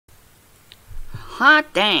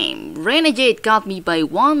hot damn, Renegade got me by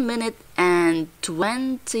 1 minute and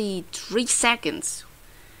 23 seconds.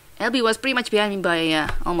 LB was pretty much behind me by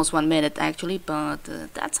almost 1 minute actually, but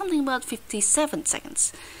that's something about 57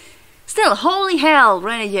 seconds. Still, holy hell,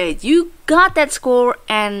 Renegade, you got that score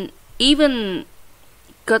and even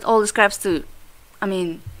got all the scraps too. I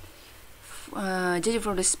mean, judging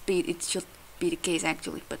from the speed, it should be the case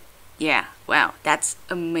actually, but yeah, wow, that's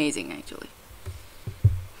amazing actually.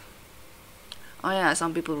 Oh yeah,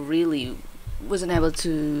 some people really wasn't able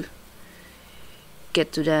to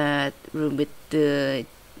get to that room with the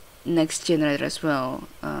next generator as well,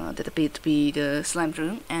 that appeared to be the slime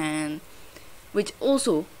room, and which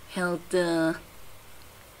also held the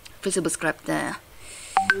visible scrap there.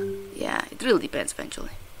 Yeah, it really depends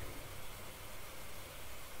eventually.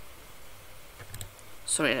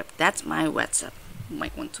 Sorry, that's my WhatsApp. You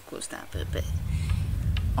might want to close that a bit.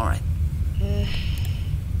 Alright.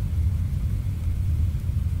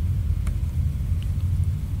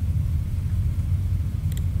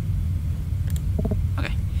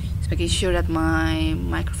 Okay, just making sure that my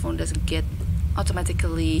microphone doesn't get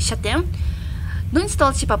automatically shut down. No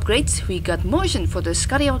installed chip upgrades. We got motion for the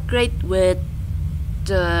Scotty upgrade with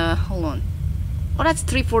hold on. Oh, that's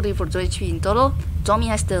 340 for HP in total. Tommy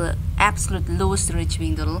has the absolute lowest HP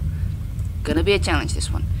in total. Gonna be a challenge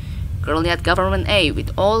this one. Currently at Government A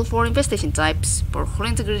with all 4 infestation types, Portfolio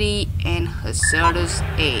Integrity and Hazardous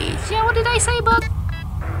Age. Yeah, what did I say about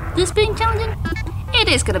this being challenging? It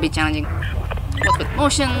is gonna be challenging. What with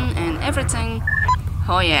motion and everything.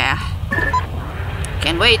 Oh yeah.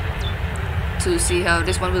 Can't wait to see how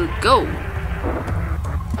this one will go.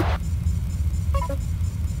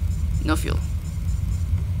 No fuel.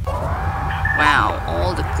 Wow,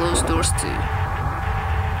 all the closed doors too.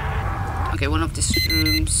 Okay, one of these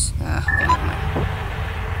rooms. Okay, never mind.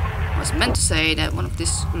 I was meant to say that one of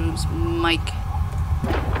these rooms might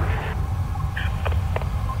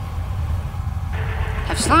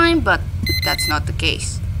have slime, but that's not the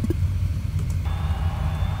case.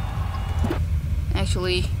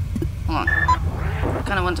 Actually, hold on. I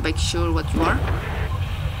kind of want to make sure what you are.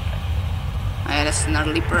 Oh, yeah, that's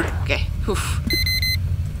another leaper. Okay, oof.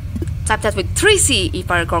 Typed that with 3C if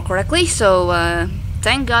I recall correctly, so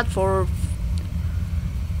thank God for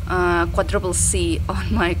quadruple C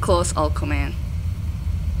on my close all command.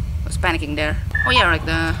 I was panicking there. Oh yeah, right,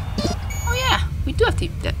 oh yeah, we do have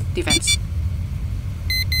defense.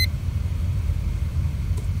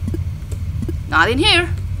 Not in here.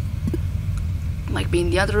 Might be in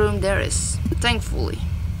the other room. There is, thankfully.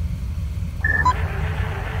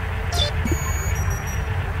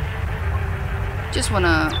 Just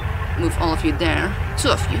wanna move all of you there. 2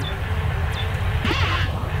 of you.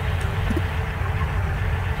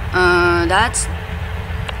 That's,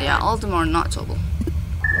 yeah, all of them are not toggle.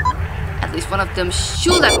 At least one of them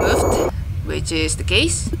should have moved, which is the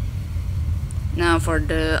case. Now for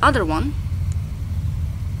the other one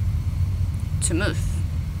to move.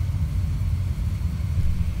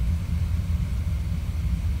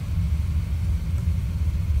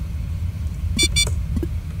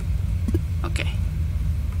 Okay.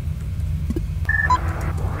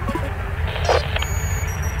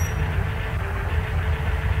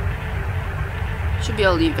 Should be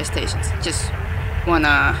all the infestations. Just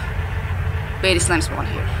wanna bait the slime spawn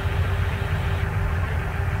here.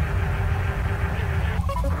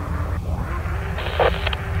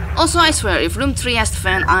 Also, I swear, if room 3 has the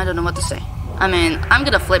fan, I don't know what to say. I mean, I'm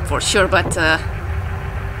gonna flip for sure, but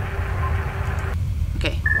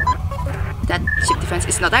okay. That ship defense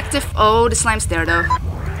is not active. Oh, the slime's there though.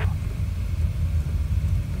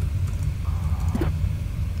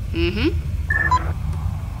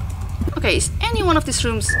 Okay, is any one of these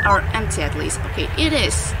rooms are empty at least? Okay, it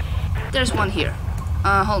is. There's one here.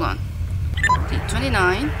 Hold on.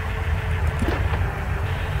 D29.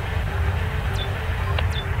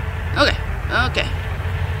 Okay, okay.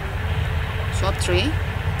 Swap 3.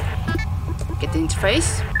 Get the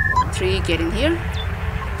interface. 3, get in here.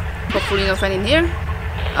 Hopefully no fan in here.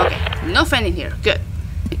 Okay, no fan in here. Good.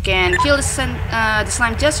 You can kill the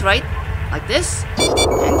slime just right, like this,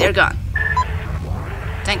 and they're gone.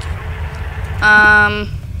 Thank you.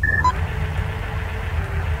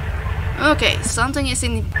 Okay, something is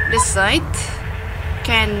in this side.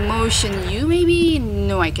 Can motion you maybe?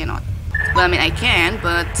 No, I cannot. Well, I mean I can,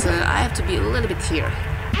 but I have to be a little bit here.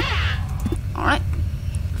 Alright,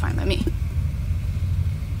 fine by me.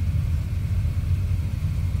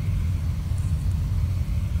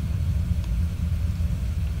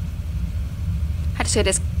 I had to say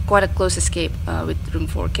there's quite a close escape with room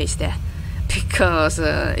 4 case there. Because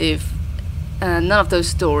if none of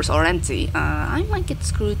those doors are empty, I might get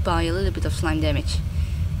screwed by a little bit of slime damage.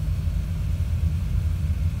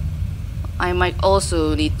 I might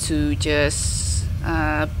also need to just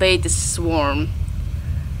bait the swarm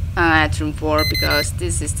at room 4 because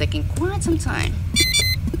this is taking quite some time.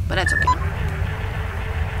 But that's okay.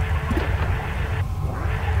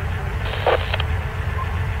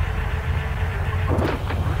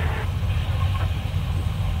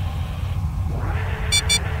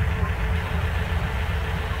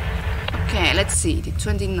 Okay, let's see, the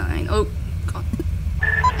 29, oh god,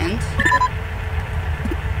 and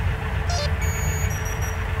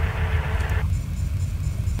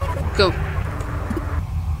go.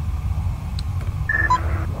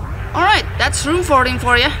 Alright, that's room 14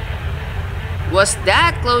 for you. Was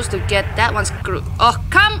that close to get that one screwed? Oh,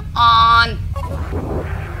 come on!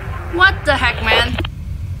 What the heck, man?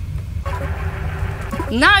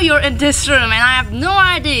 Now you're in this room and I have no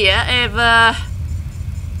idea if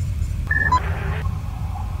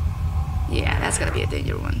yeah, that's gonna be a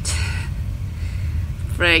danger one.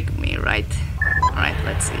 Freak me, right? Alright,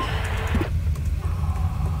 let's see.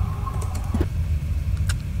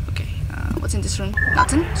 Okay, what's in this room?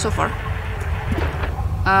 Nothing so far.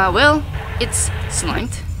 Well, it's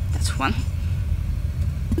slimed. That's one.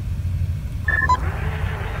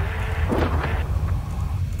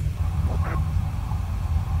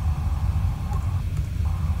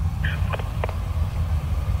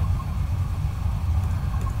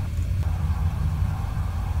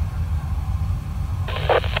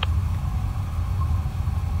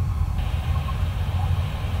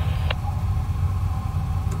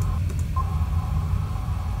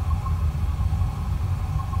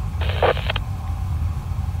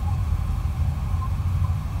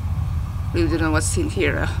 Really don't know what's in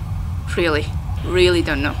here. Really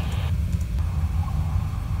don't know.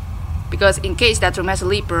 Because in case that room has a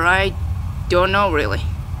leaper, I don't know really.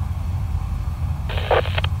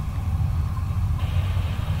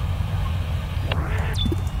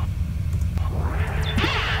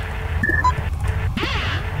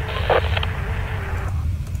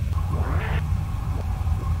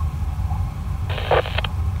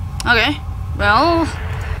 Okay, well,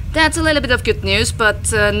 that's a little bit of good news,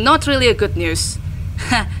 but not really a good news,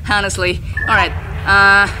 honestly. Alright,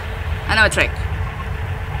 I know a trick.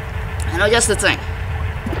 I know just the thing.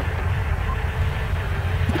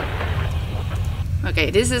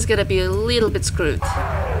 Okay, this is gonna be a little bit screwed.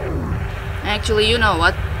 Actually, you know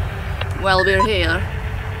what? While we're here,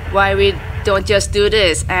 why we don't just do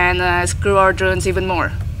this and screw our drones even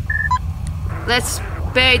more? Let's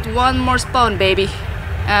bait one more spawn, baby.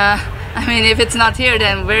 I mean, if it's not here,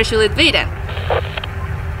 then where should it be then? Yeah,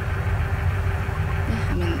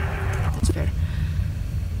 I mean, that's fair.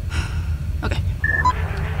 Okay.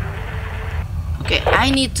 Okay,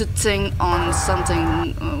 I need to think on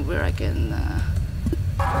something where I can...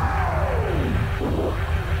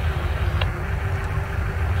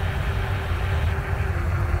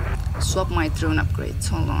 swap my drone upgrades.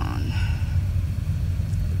 Hold on.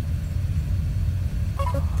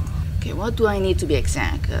 Okay, what do I need to be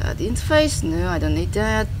exact? The interface? No, I don't need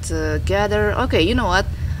that. Gather. Okay, you know what?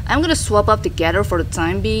 I'm gonna swap up the gather for the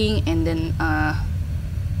time being, and then I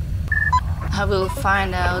will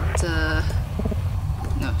find out.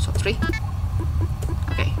 No, so 3.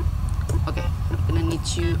 Okay, okay. I'm gonna need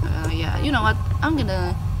you. Yeah, you know what? I'm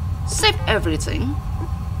gonna save everything.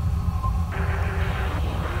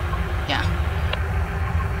 Yeah,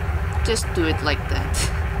 just do it like that.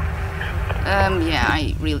 Yeah,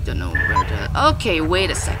 I really don't know where to... Okay, wait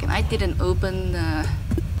a second. I didn't open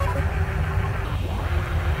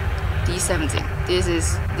D17.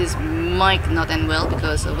 This might not end well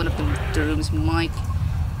because one of the rooms might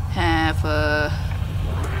have a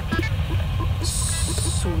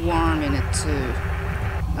swarm in it too.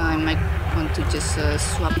 I might want to just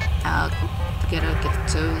swap out together, get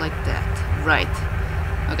two like that. Right.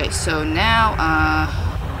 Okay, so now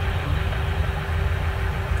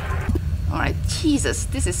alright, Jesus,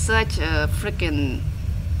 this is such a freaking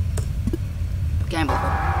gamble.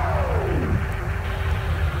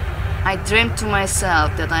 I dreamt to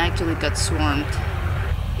myself that I actually got swarmed,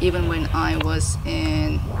 even when I was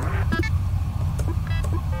in...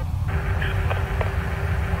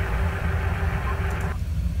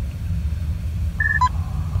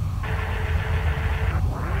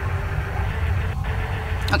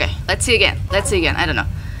 Okay, let's see again, I don't know.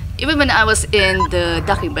 Even when I was in the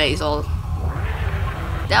docking base,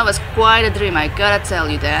 that was quite a dream, I gotta tell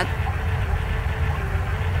you that.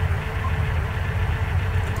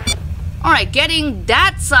 Alright, getting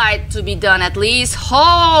that side to be done at least.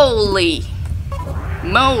 Holy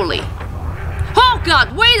moly. Oh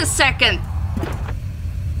god, wait a second!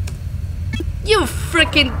 You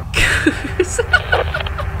freaking goose!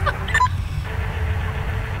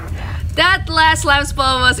 That last slime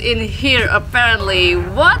spawn was in here apparently.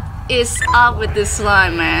 What is up with this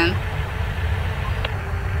slime, man?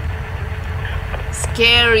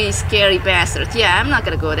 Scary, scary bastard. Yeah, I'm not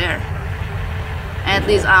gonna go there. At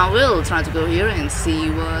least I will try to go here and see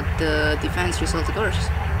what the defense result occurs.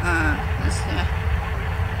 Yeah.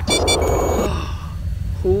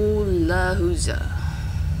 Hula hooza.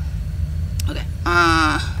 Okay.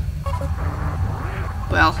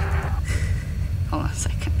 Well, hold on a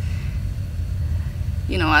second.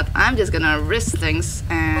 You know what? I'm just gonna risk things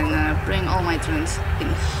and bring all my drones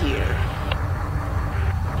in here.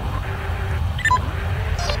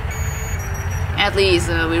 At least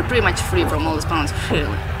we're pretty much free from all the spawns,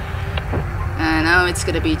 really. And now it's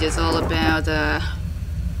gonna be just all about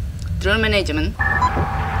drone management.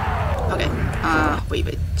 Okay.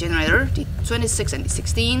 Wait. Generator, the 26 and the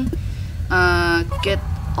 16. Get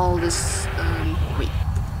all this. Wait.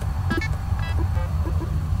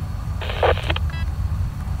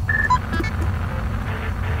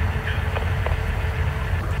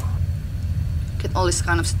 Get all these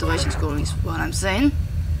kind of situations going is what I'm saying.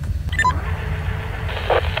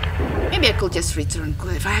 Maybe I could just return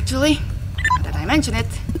Cliff actually, now that I mention it.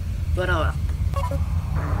 But oh well.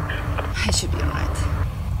 I should be alright.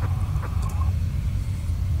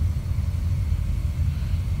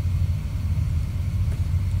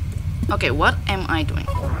 Okay, what am I doing?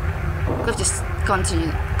 I've just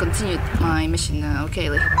continued my mission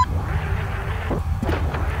okayly.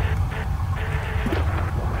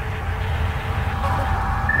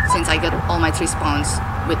 Since I got all my 3 spawns,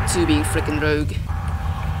 with 2 being freaking rogue.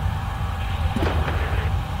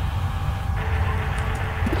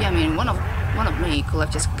 Yeah, I mean, one of me could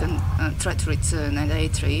have just tried to return at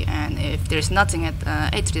A3, and if there's nothing at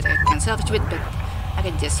A3 that I can salvage with, but I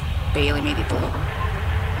can just bail immediately.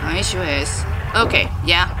 The issue is... Okay,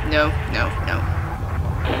 yeah, no.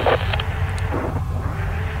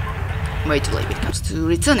 Way too late when it comes to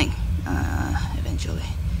returning, eventually.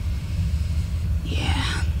 Yeah,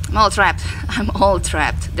 I'm all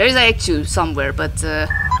trapped. There is a H2 somewhere, but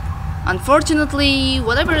unfortunately,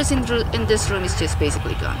 whatever is in this room is just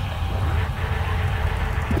basically gone.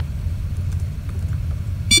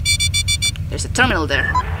 There's a terminal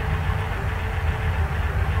there.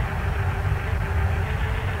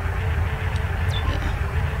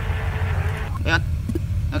 Yeah.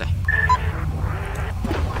 Okay.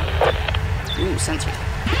 Ooh, sentry.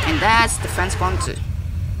 And that's the fence spawn too.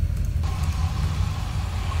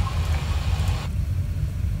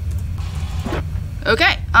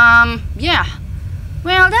 Okay, yeah.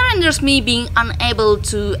 Well, that renders me being unable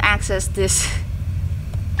to access this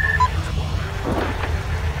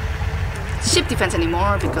ship defense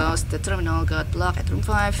anymore because the terminal got blocked at room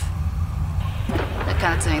 5. That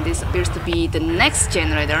kind of thing. This appears to be the next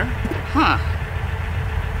generator. Huh.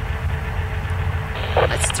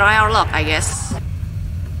 Let's try our luck, I guess.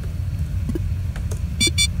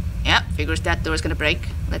 Yeah, figures that door is gonna break.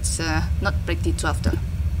 Let's not break the 12 though.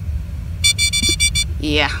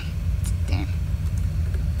 Yeah. Damn.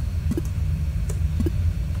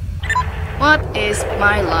 What is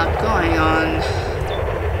my luck going on?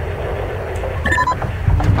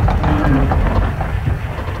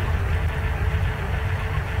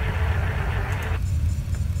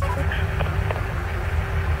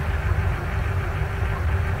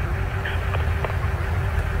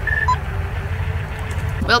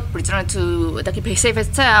 Well, return to the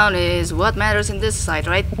safest town is what matters in this site,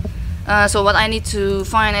 right? So what I need to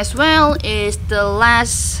find as well is the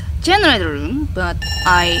last generator room, but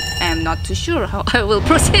I am not too sure how I will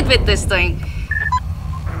proceed with this thing.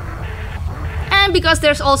 And because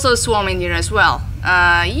there's also a swarm in here as well.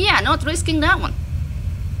 Yeah, not risking that one.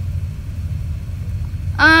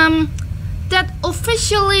 That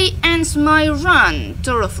officially ends my run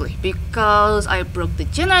thoroughly because I broke the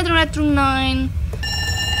generator at room 9.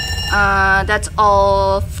 That's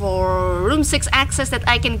all for room 6 access that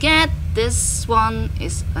I can get. This one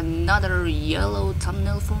is another yellow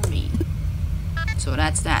thumbnail for me. So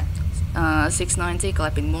that's that. 690,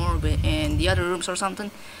 collecting more in the other rooms or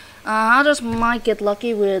something. Others might get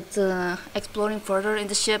lucky with exploring further in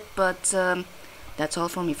the ship, but that's all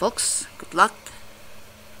for me, folks. Good luck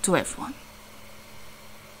to everyone.